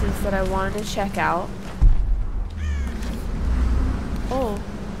places that I wanted to check out. Oh.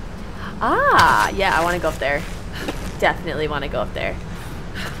 Ah, yeah, I want to go up there. Definitely want to go up there.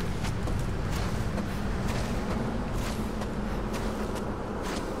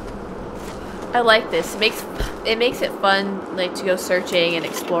 I like this. It makes it fun, like, to go searching and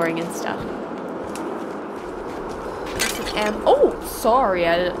exploring and stuff. Oh, sorry.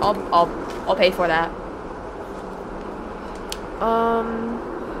 I'll pay for that.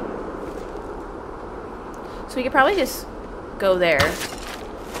 So we could probably just go there.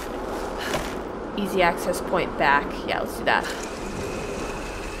 Easy access point back. Yeah, let's do that.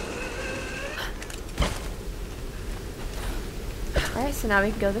 Alright, so now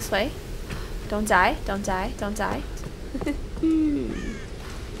we can go this way. Don't die, don't die, don't die.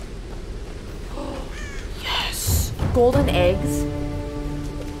 Yes! Golden eggs.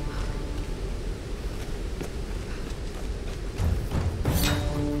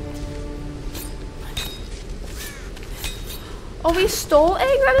 Oh, we stole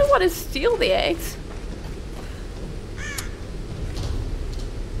eggs? I didn't want to steal the eggs.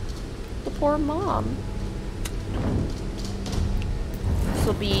 The poor mom. This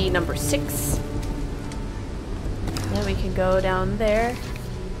will be number 6. Then we can go down there.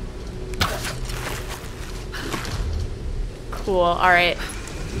 Cool, alright. I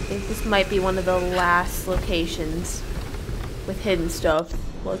think this might be one of the last locations with hidden stuff.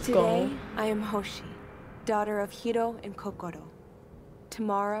 Let's go. Today, I am Hoshi, daughter of Hiro and Kokoro.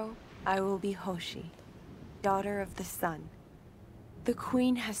 Tomorrow, I will be Hoshi, daughter of the sun. The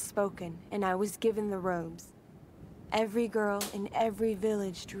queen has spoken, and I was given the robes. Every girl in every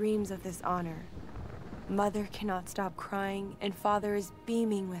village dreams of this honor. Mother cannot stop crying, and father is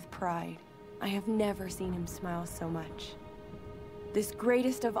beaming with pride. I have never seen him smile so much. This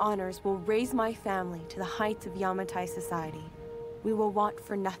greatest of honors will raise my family to the heights of Yamatai society. We will want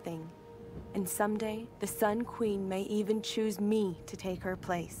for nothing. And someday, the Sun Queen may even choose me to take her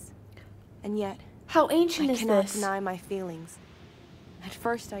place. And yet, how ancient is this? I cannot this? deny my feelings. At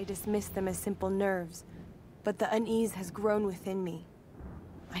first, I dismissed them as simple nerves, but the unease has grown within me.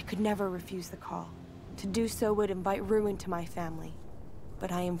 I could never refuse the call. To do so would invite ruin to my family.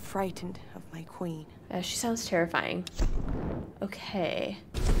 But I am frightened of my queen. She sounds terrifying. Okay.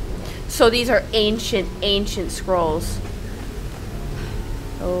 So these are ancient scrolls.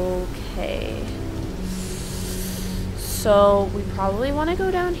 Okay. So we probably want to go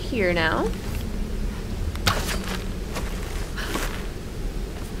down here now.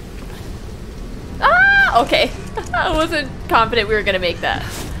 Ah! Okay. I wasn't confident we were going to make that.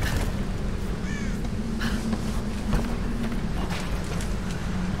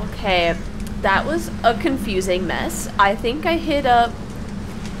 Okay. That was a confusing mess. I think I hit up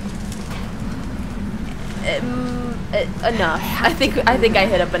enough. I think I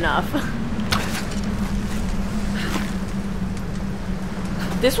hit up enough.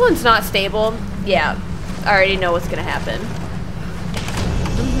 This one's not stable. Yeah, I already know what's gonna happen.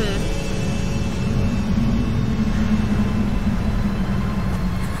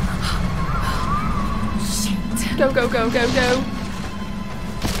 Shit. Go, go, go, go, go.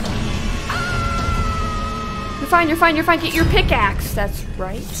 You're fine, you're fine. Get your pickaxe. That's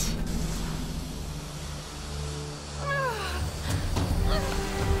right.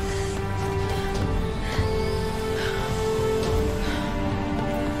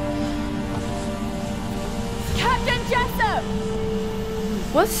 Captain Jessup!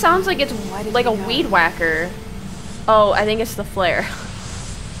 What sounds like it's like a weed whacker? Oh, I think it's the flare.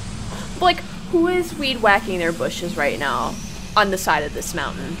 Like, who is weed whacking their bushes right now on the side of this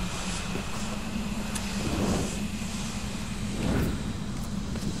mountain?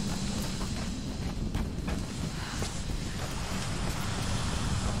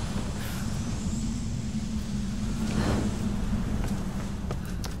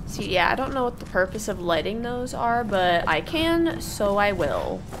 Yeah, I don't know what the purpose of lighting those are, but I can, so I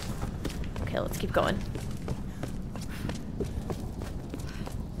will. Okay, let's keep going.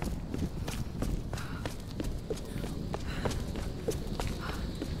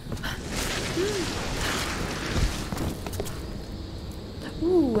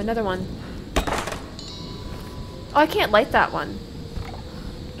 Ooh, another one. Oh, I can't light that one.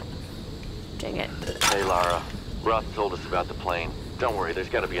 Dang it. Hey, Lara. Roth told us about the plane. Don't worry, there's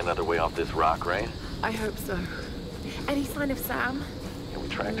gotta be another way off this rock, right? I hope so. Any sign of Sam? Yeah, we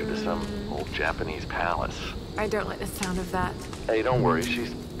tracked her to some old Japanese palace. I don't like the sound of that. Hey, don't worry,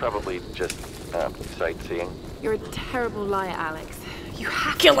 she's probably just, sightseeing. You're a terrible liar, Alex. You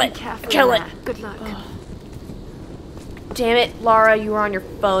have Kill to it! be careful. Kill it! Good luck. Oh. Damn it, Lara, you were on your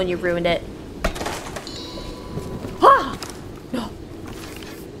phone, you ruined it. Ah! No.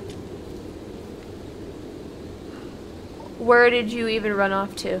 Where did you even run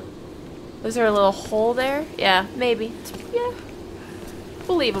off to? Was there a little hole there? Yeah, maybe. Yeah.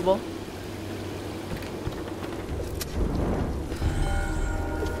 Believable.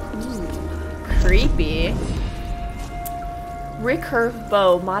 Ooh, creepy. Recurve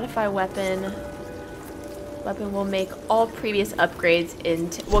bow. Modify weapon. Weapon will make all previous upgrades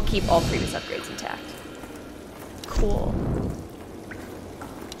will keep all previous upgrades intact. Cool.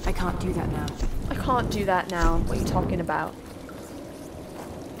 I can't do that now. I can't do that now. What are you talking about?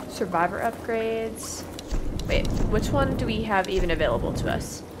 Survivor upgrades. Wait, which one do we have even available to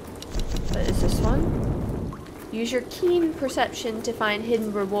us? What is this one? Use your keen perception to find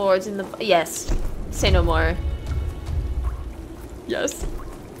hidden rewards in the... Yes. Say no more. Yes.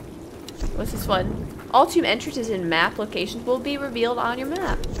 What's this one? All tomb entrances in map locations will be revealed on your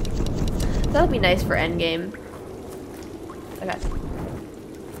map. That'll be nice for endgame. Okay.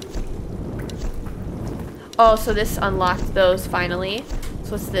 Oh, so this unlocked those finally.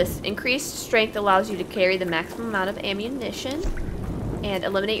 So what's this? Increased strength allows you to carry the maximum amount of ammunition and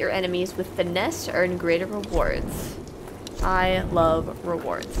eliminate your enemies with finesse to earn greater rewards. I love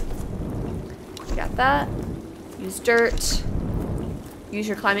rewards. Got that. Use dirt. Use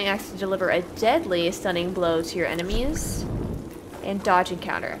your climbing axe to deliver a deadly stunning blow to your enemies. And dodge and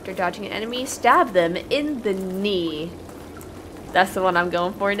counter. After dodging an enemy, stab them in the knee. That's the one I'm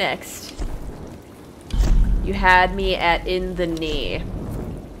going for next. You had me at in the knee.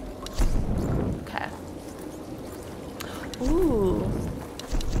 Okay. Ooh.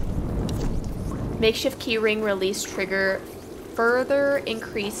 Makeshift keyring release trigger further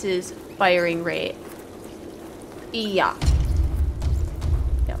increases firing rate. Yeah.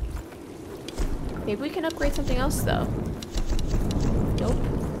 Yep. Maybe we can upgrade something else though. Dope.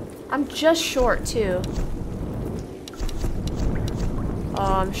 I'm just short, too.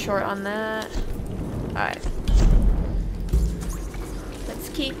 Oh, I'm short on that. Alright. Let's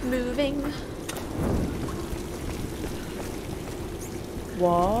keep moving.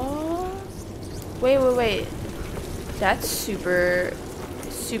 What? Wait. That's super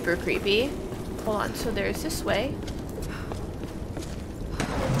creepy. Hold on, so there's this way.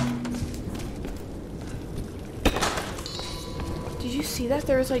 Did you see that?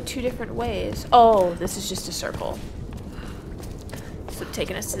 There was like 2 different ways. Oh, this is just a circle. So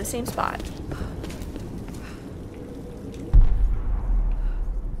taking us to the same spot.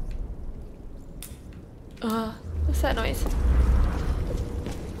 What's that noise?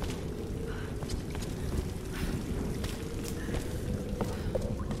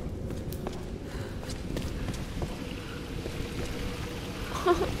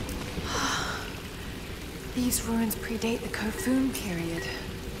 These ruins predate the Kofun period.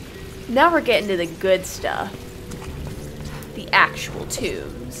 Now we're getting to the good stuff. The actual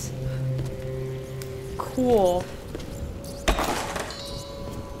tombs. Cool.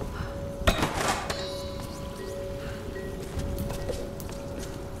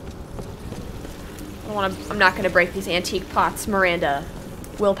 I'm not gonna break these antique pots, Miranda.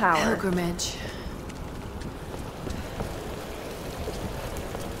 Willpower. Pilgrimage.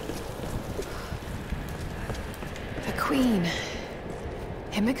 The Queen.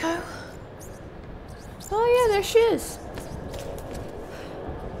 Himiko? Oh yeah, there she is.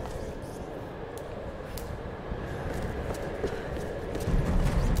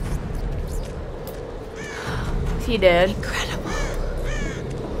 He did. Incredible.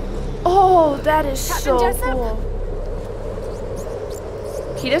 Oh, that is Captain so Jessup? cool.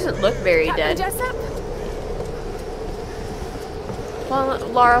 He doesn't look very Captain dead. Jessup? Well,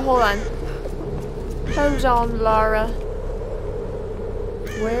 Lara, hold on. Hold on, Lara.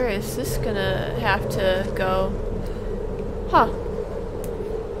 Where is this gonna have to go? Huh.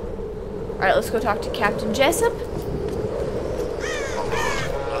 Alright, let's go talk to Captain Jessup.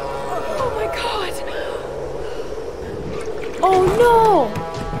 Oh my god! Oh no!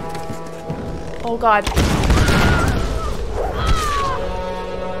 Oh god.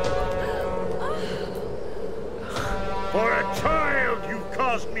 For a child, you've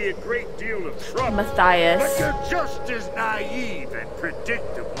caused me a great deal of trouble. Matthias. But you're just as naive and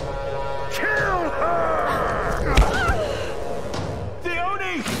predictable. Kill her! The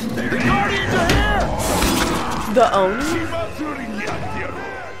Oni! The Guardians are here! The Oni?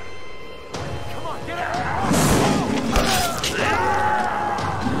 Come on, get out!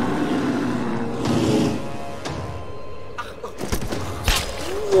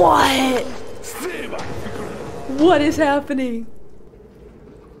 What? What is happening?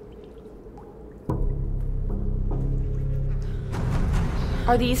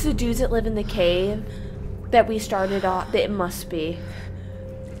 Are these the dudes that live in the cave that we started off? It must be.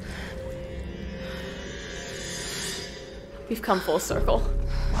 We've come full circle.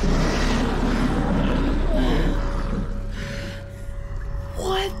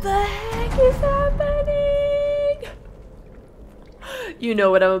 What the heck is happening? You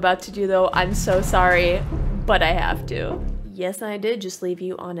know what I'm about to do though. I'm so sorry, but I have to. Yes, I did just leave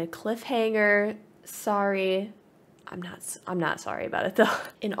you on a cliffhanger. Sorry. I'm not sorry about it though.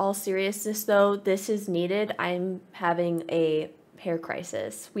 In all seriousness though, this is needed. I'm having a hair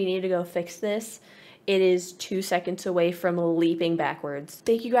crisis. We need to go fix this. It is 2 seconds away from leaping backwards.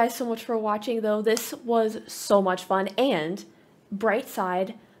 Thank you guys so much for watching though. This was so much fun, and bright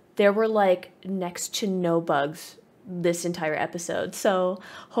side, there were like next to no bugs this entire episode. So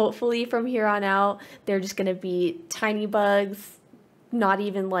hopefully from here on out, they're just gonna be tiny bugs, not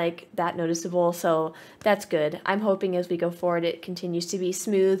even like that noticeable, so that's good. I'm hoping as we go forward it continues to be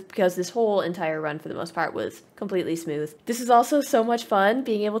smooth, because this whole entire run for the most part was completely smooth. This is also so much fun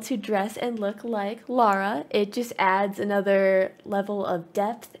being able to dress and look like Lara. It just adds another level of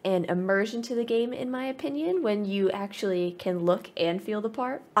depth and immersion to the game, in my opinion, when you actually can look and feel the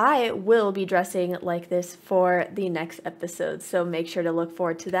part. I will be dressing like this for the next episode, so make sure to look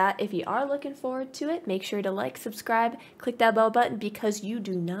forward to that. If you are looking forward to it, make sure to like, subscribe, click that bell button, because you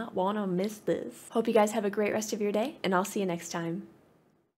do not want to miss this. Hope you guys have a great rest of your day, and I'll see you next time.